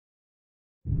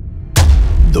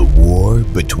The war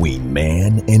between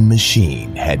man and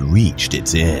machine had reached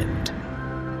its end.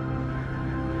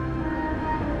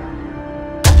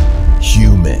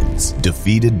 Humans,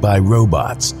 defeated by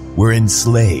robots, were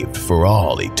enslaved for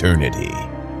all eternity.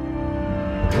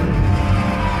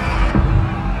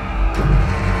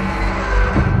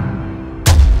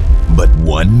 But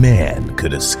one man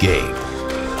could escape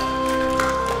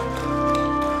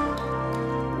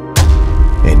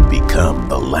and become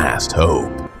the last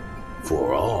hope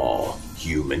for all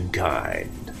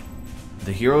humankind.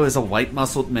 The hero is a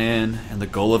white-muscled man, and the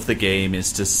goal of the game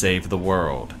is to save the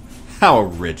world. How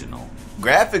original.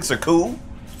 Graphics are cool.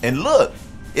 And look,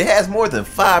 it has more than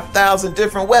 5,000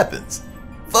 different weapons.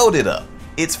 Vote it up.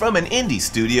 It's from an indie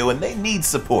studio and they need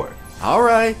support.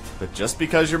 Alright, but just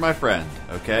because you're my friend,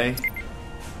 okay?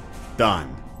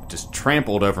 Done. Just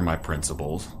trampled over my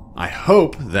principles. I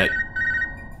hope that...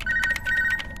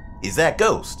 Is that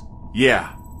Ghost?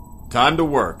 Yeah. Time to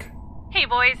work. Hey,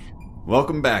 boys.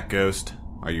 Welcome back, Ghost.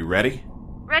 Are you ready?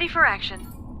 Ready for action.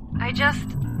 I just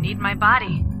need my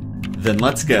body. Then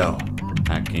let's go.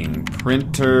 Hacking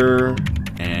printer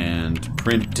and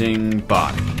printing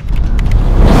body.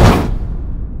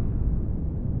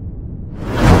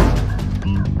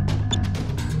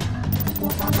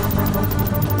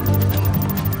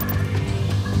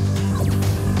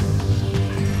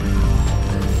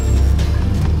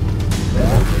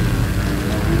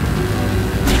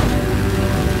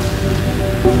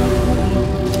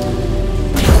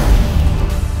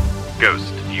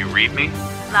 Ghost, do you read me?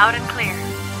 Loud and clear.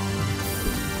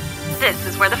 This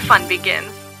is where the fun begins.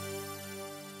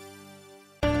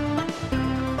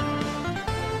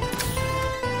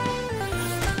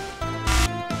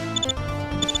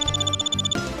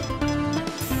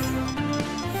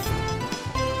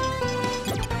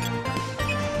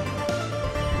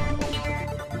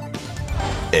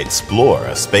 Explore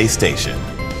a space station.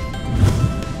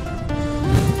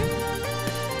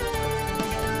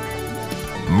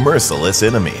 Merciless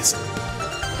enemies.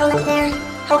 Hello there.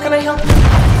 How can I help you?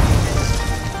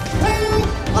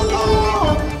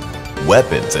 Hello.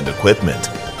 Weapons and equipment.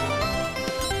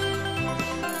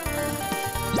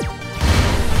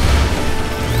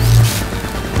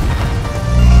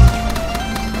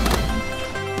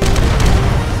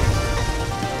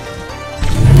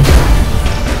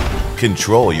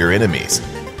 Control your enemies.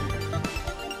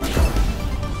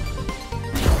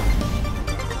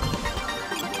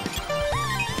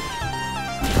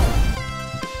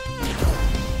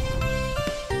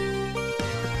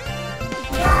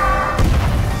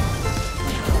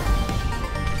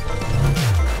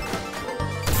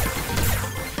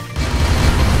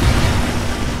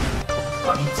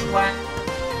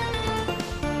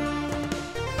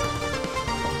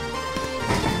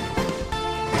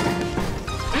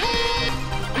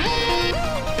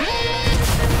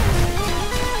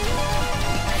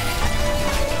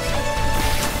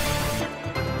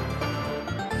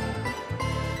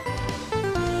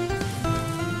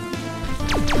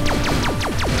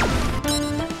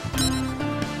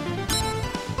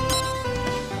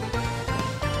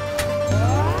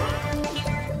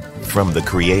 From the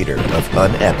creator of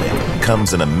Unepic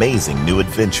comes an amazing new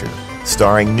adventure,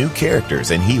 starring new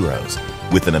characters and heroes,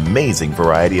 with an amazing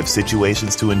variety of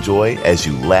situations to enjoy as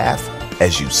you laugh,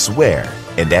 as you swear,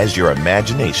 and as your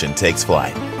imagination takes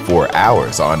flight for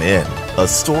hours on end. A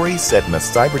story set in a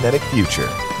cybernetic future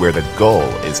where the goal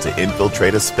is to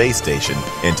infiltrate a space station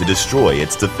and to destroy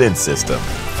its defense system.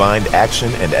 Find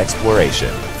action and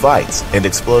exploration, fights and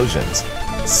explosions,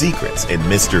 secrets and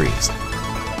mysteries.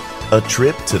 A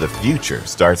trip to the future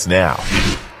starts now,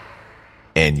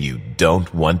 and you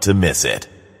don't want to miss it.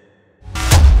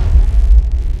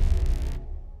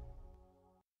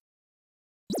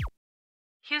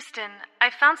 Houston, I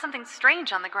found something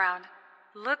strange on the ground.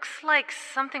 Looks like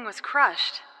something was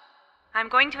crushed. I'm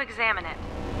going to examine it.